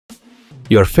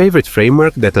Your favorite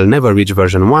framework that'll never reach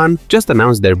version 1 just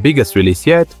announced their biggest release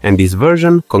yet, and this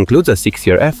version concludes a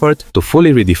 6-year effort to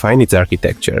fully redefine its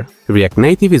architecture. React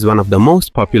Native is one of the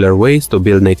most popular ways to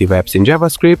build native apps in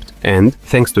JavaScript, and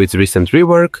thanks to its recent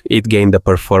rework, it gained the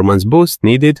performance boost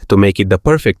needed to make it the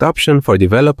perfect option for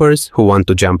developers who want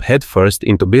to jump headfirst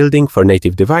into building for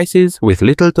native devices with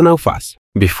little to no fuss.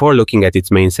 Before looking at its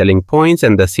main selling points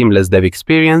and the seamless dev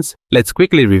experience, let's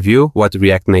quickly review what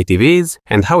React Native is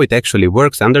and how it actually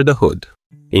works under the hood.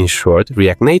 In short,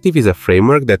 React Native is a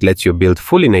framework that lets you build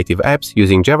fully native apps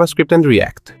using JavaScript and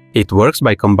React. It works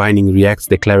by combining React's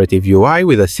declarative UI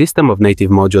with a system of native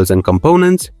modules and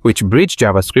components which bridge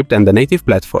JavaScript and the native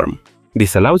platform.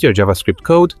 This allows your JavaScript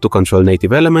code to control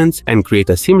native elements and create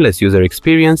a seamless user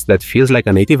experience that feels like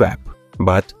a native app.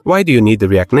 But why do you need the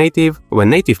React Native when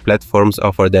native platforms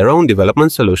offer their own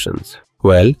development solutions?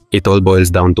 Well, it all boils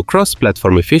down to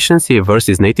cross-platform efficiency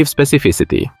versus native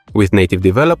specificity. With native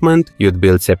development, you'd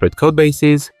build separate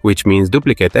codebases, which means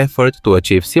duplicate effort to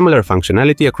achieve similar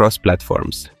functionality across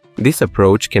platforms. This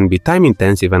approach can be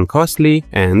time-intensive and costly,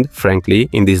 and, frankly,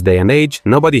 in this day and age,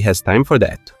 nobody has time for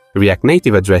that. React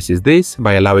Native addresses this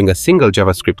by allowing a single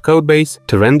JavaScript codebase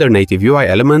to render native UI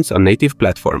elements on native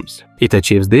platforms. It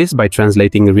achieves this by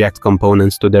translating React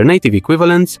components to their native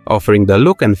equivalents, offering the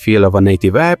look and feel of a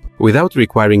native app without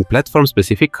requiring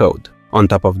platform-specific code. On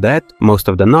top of that, most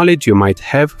of the knowledge you might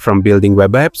have from building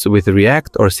web apps with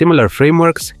React or similar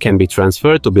frameworks can be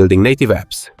transferred to building native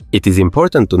apps. It is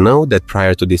important to know that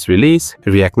prior to this release,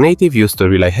 React Native used to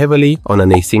rely heavily on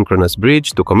an asynchronous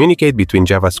bridge to communicate between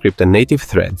JavaScript and native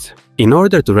threads. In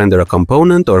order to render a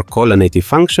component or call a native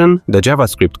function, the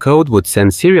JavaScript code would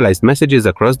send serialized messages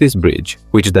across this bridge,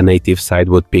 which the native side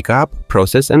would pick up,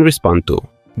 process, and respond to.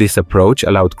 This approach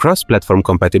allowed cross-platform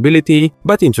compatibility,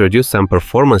 but introduced some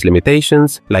performance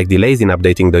limitations, like delays in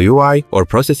updating the UI or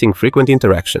processing frequent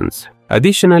interactions.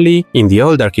 Additionally, in the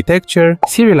old architecture,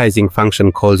 serializing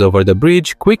function calls over the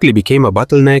bridge quickly became a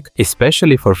bottleneck,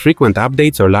 especially for frequent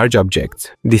updates or large objects.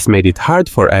 This made it hard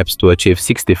for apps to achieve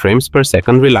 60 frames per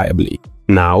second reliably.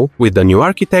 Now, with the new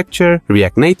architecture,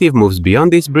 React Native moves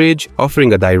beyond this bridge,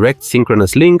 offering a direct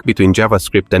synchronous link between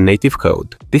JavaScript and native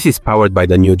code. This is powered by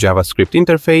the new JavaScript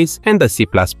interface and the C++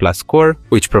 core,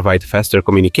 which provide faster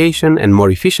communication and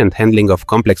more efficient handling of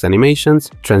complex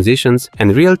animations, transitions,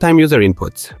 and real-time user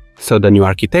inputs. So the new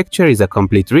architecture is a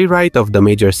complete rewrite of the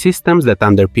major systems that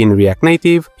underpin React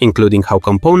Native, including how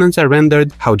components are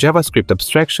rendered, how JavaScript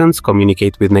abstractions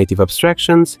communicate with native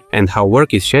abstractions, and how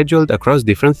work is scheduled across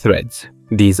different threads.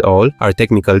 These all are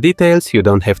technical details you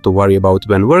don't have to worry about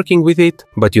when working with it,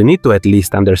 but you need to at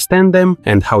least understand them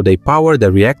and how they power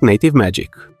the React Native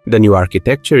magic. The new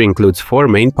architecture includes 4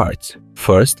 main parts.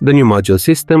 First, the new module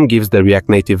system gives the React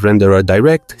Native renderer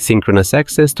direct, synchronous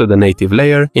access to the native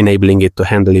layer, enabling it to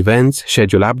handle events,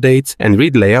 schedule updates, and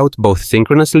read layout both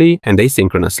synchronously and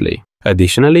asynchronously.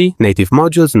 Additionally, native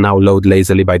modules now load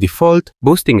lazily by default,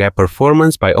 boosting app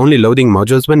performance by only loading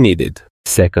modules when needed.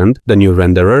 Second, the new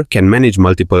renderer can manage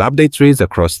multiple update trees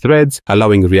across threads,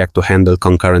 allowing React to handle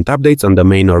concurrent updates on the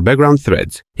main or background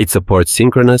threads. It supports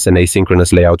synchronous and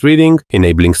asynchronous layout reading,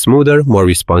 enabling smoother, more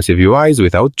responsive UIs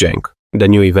without jank. The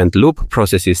new event loop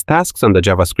processes tasks on the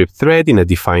JavaScript thread in a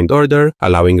defined order,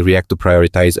 allowing React to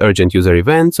prioritize urgent user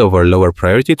events over lower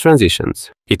priority transitions.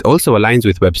 It also aligns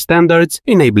with web standards,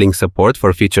 enabling support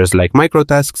for features like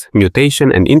microtasks,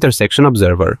 mutation, and intersection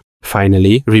observer.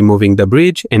 Finally, removing the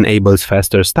bridge enables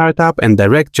faster startup and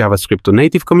direct JavaScript to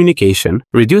native communication,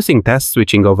 reducing task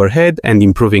switching overhead and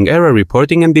improving error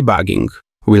reporting and debugging.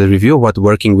 We'll review what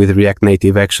working with React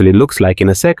Native actually looks like in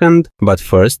a second, but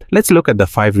first, let's look at the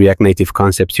 5 React Native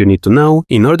concepts you need to know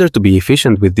in order to be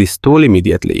efficient with this tool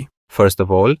immediately. First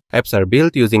of all, apps are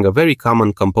built using a very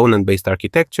common component-based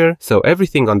architecture, so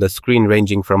everything on the screen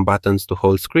ranging from buttons to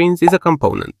whole screens is a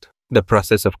component. The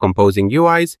process of composing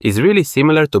UIs is really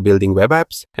similar to building web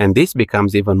apps, and this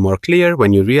becomes even more clear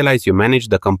when you realize you manage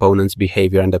the component's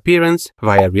behavior and appearance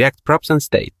via React props and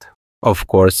state. Of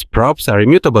course, props are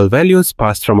immutable values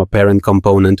passed from a parent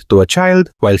component to a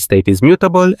child, while state is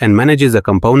mutable and manages a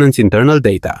component's internal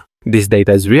data. This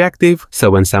data is reactive, so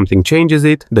when something changes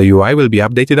it, the UI will be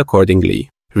updated accordingly.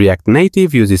 React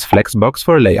Native uses Flexbox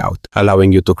for layout,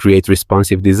 allowing you to create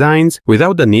responsive designs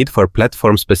without the need for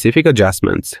platform-specific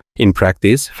adjustments. In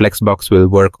practice, Flexbox will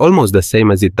work almost the same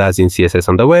as it does in CSS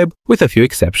on the web, with a few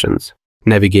exceptions.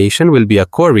 Navigation will be a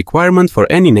core requirement for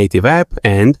any native app,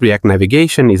 and React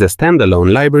Navigation is a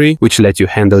standalone library which lets you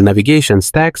handle navigation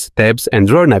stacks, tabs, and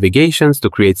drawer navigations to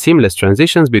create seamless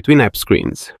transitions between app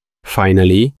screens.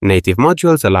 Finally, native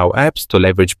modules allow apps to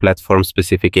leverage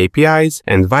platform-specific APIs,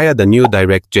 and via the new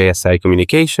direct JSI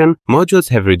communication, modules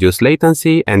have reduced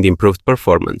latency and improved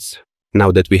performance. Now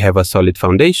that we have a solid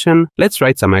foundation, let's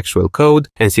write some actual code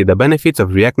and see the benefits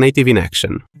of React Native in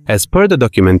action. As per the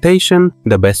documentation,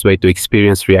 the best way to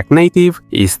experience React Native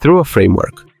is through a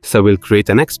framework. So we'll create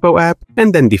an Expo app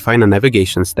and then define a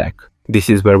navigation stack. This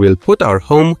is where we'll put our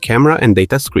home, camera, and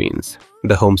data screens.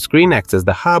 The home screen acts as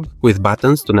the hub, with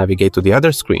buttons to navigate to the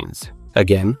other screens.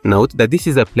 Again, note that this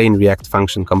is a plain React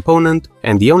function component,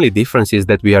 and the only difference is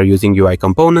that we are using UI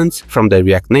components from the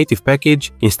React Native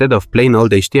package instead of plain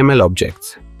old HTML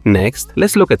objects. Next,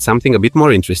 let's look at something a bit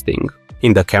more interesting.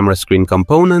 In the camera screen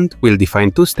component, we'll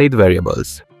define two state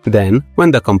variables. Then,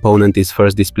 when the component is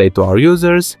first displayed to our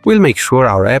users, we'll make sure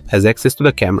our app has access to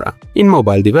the camera. In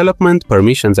mobile development,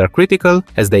 permissions are critical,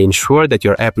 as they ensure that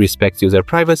your app respects user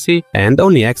privacy and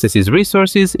only accesses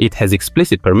resources it has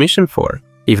explicit permission for.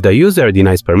 If the user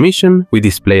denies permission, we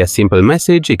display a simple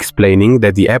message explaining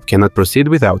that the app cannot proceed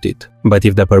without it. But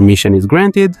if the permission is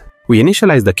granted, we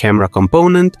initialize the camera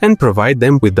component and provide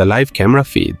them with the live camera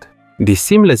feed. This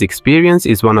seamless experience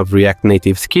is one of React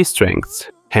Native's key strengths,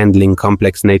 handling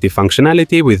complex native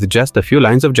functionality with just a few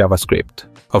lines of JavaScript.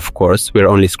 Of course, we're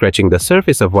only scratching the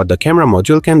surface of what the camera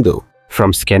module can do.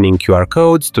 From scanning QR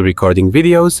codes to recording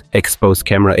videos, Expo's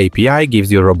Camera API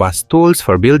gives you robust tools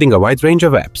for building a wide range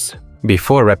of apps.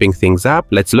 Before wrapping things up,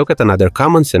 let's look at another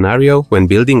common scenario when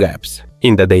building apps.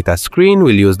 In the data screen,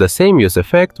 we'll use the same use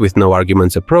effect with no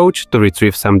arguments approach to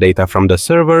retrieve some data from the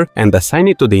server and assign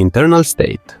it to the internal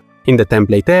state. In the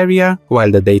template area,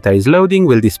 while the data is loading,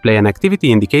 we'll display an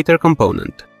activity indicator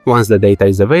component. Once the data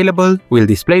is available, we'll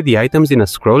display the items in a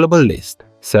scrollable list.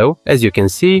 So, as you can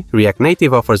see, React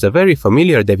Native offers a very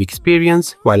familiar dev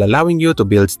experience while allowing you to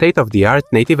build state-of-the-art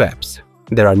native apps.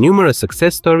 There are numerous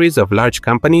success stories of large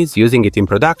companies using it in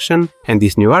production, and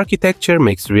this new architecture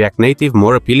makes React Native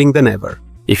more appealing than ever.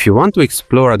 If you want to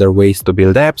explore other ways to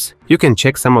build apps, you can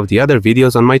check some of the other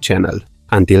videos on my channel.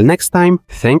 Until next time,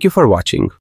 thank you for watching.